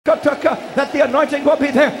that the anointing will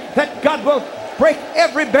be there, that God will break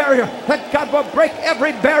every barrier, that God will break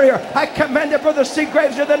every barrier. I command it, Brother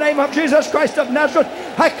Seagraves, in the name of Jesus Christ of Nazareth.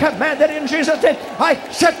 I command it in Jesus' name. I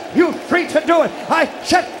set you free to do it. I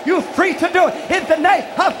set you free to do it in the name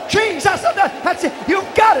of Jesus. That's it.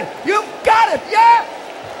 You've got it. You've got it. Yeah.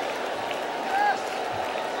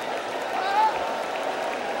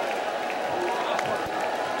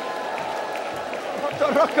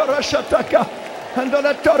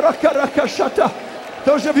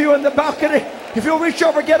 Those of you in the balcony, if you'll reach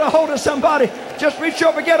over, get a hold of somebody. Just reach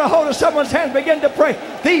over, get a hold of someone's hand, begin to pray.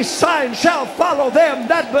 These signs shall follow them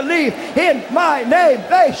that believe in my name.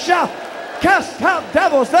 They shall cast out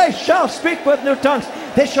devils. They shall speak with new tongues.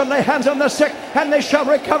 They shall lay hands on the sick and they shall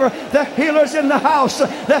recover. The healers in the house.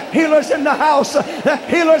 The healers in the house. The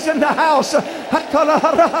healers in the house.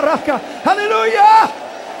 Hallelujah.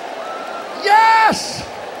 Yes.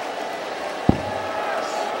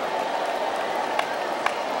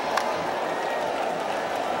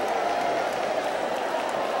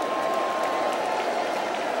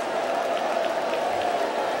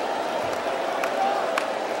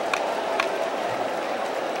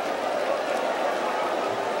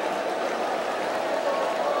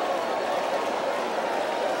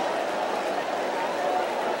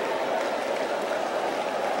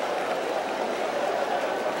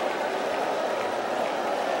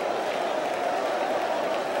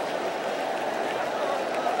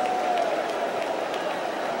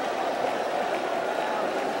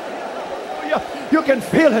 You can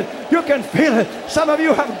feel it. You can feel it. Some of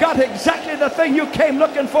you have got exactly the thing you came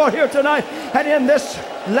looking for here tonight. And in this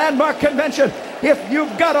landmark convention, if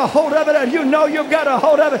you've got a hold of it and you know you've got a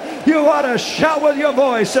hold of it, you ought to shout with your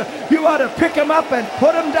voice. You ought to pick them up and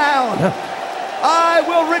put them down. I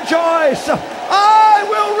will rejoice. I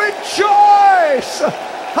will rejoice.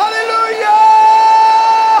 Hallelujah.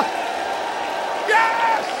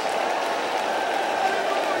 Yes.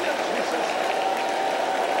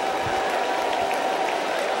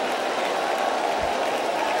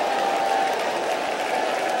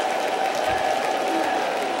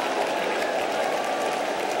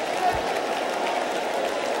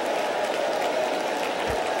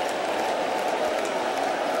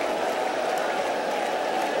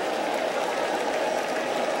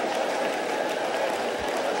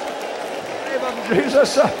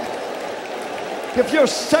 Jesus, if you're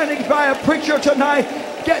standing by a preacher tonight,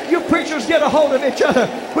 you preachers get a hold of each other.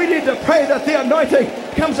 We need to pray that the anointing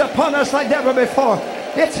comes upon us like never before.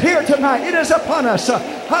 It's here tonight. It is upon us.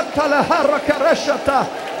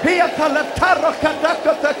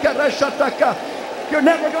 You're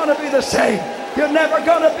never going to be the same. You're never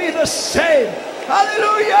going to be the same.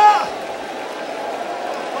 Hallelujah.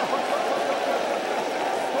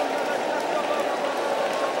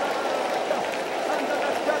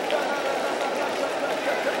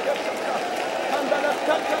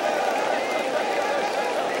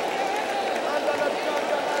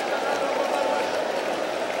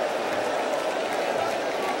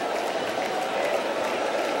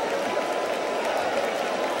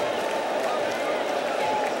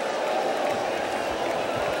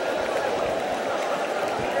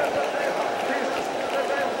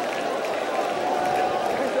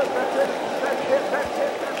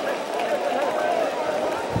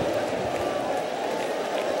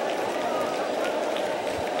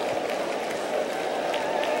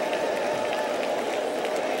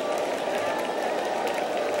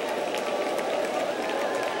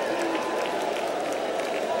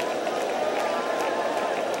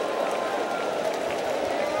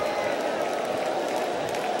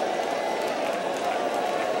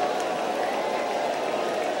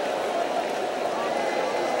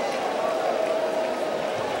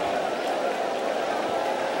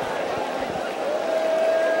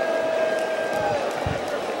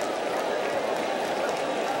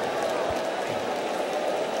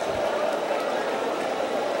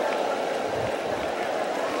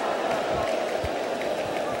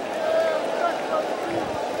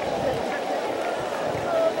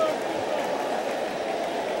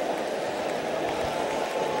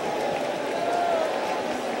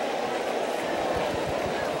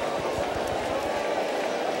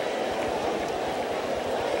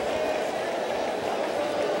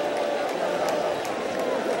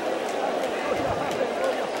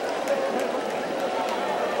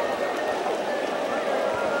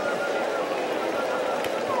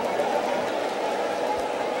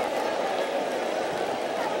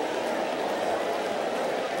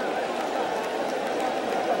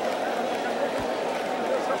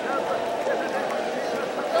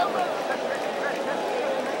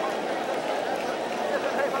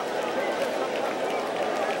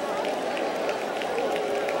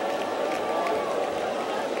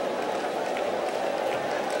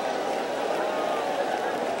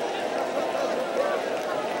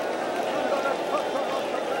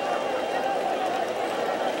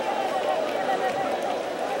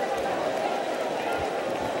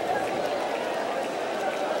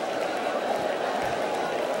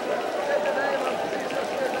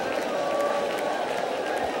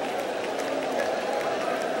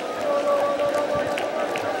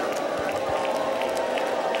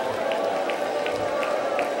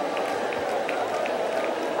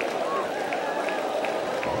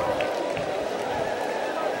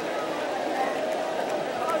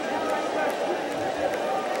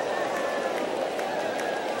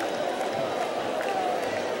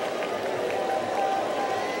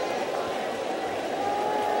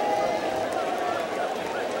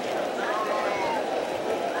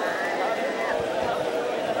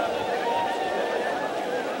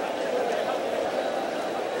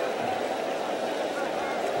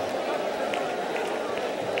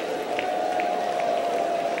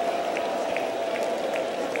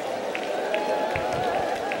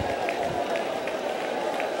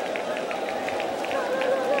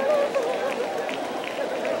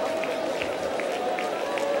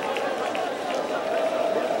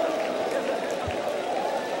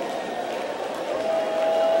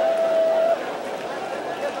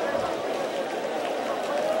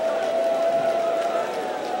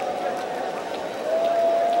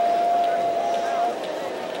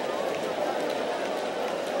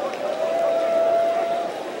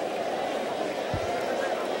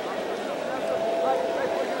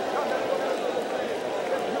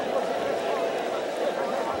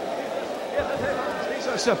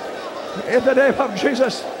 In the name of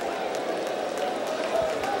Jesus.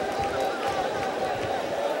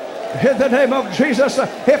 In the name of Jesus.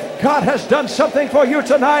 If God has done something for you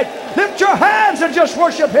tonight, lift your hands and just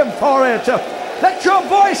worship him for it. Let your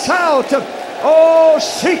voice out. Oh,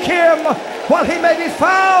 seek him while he may be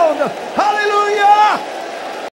found. Hallelujah.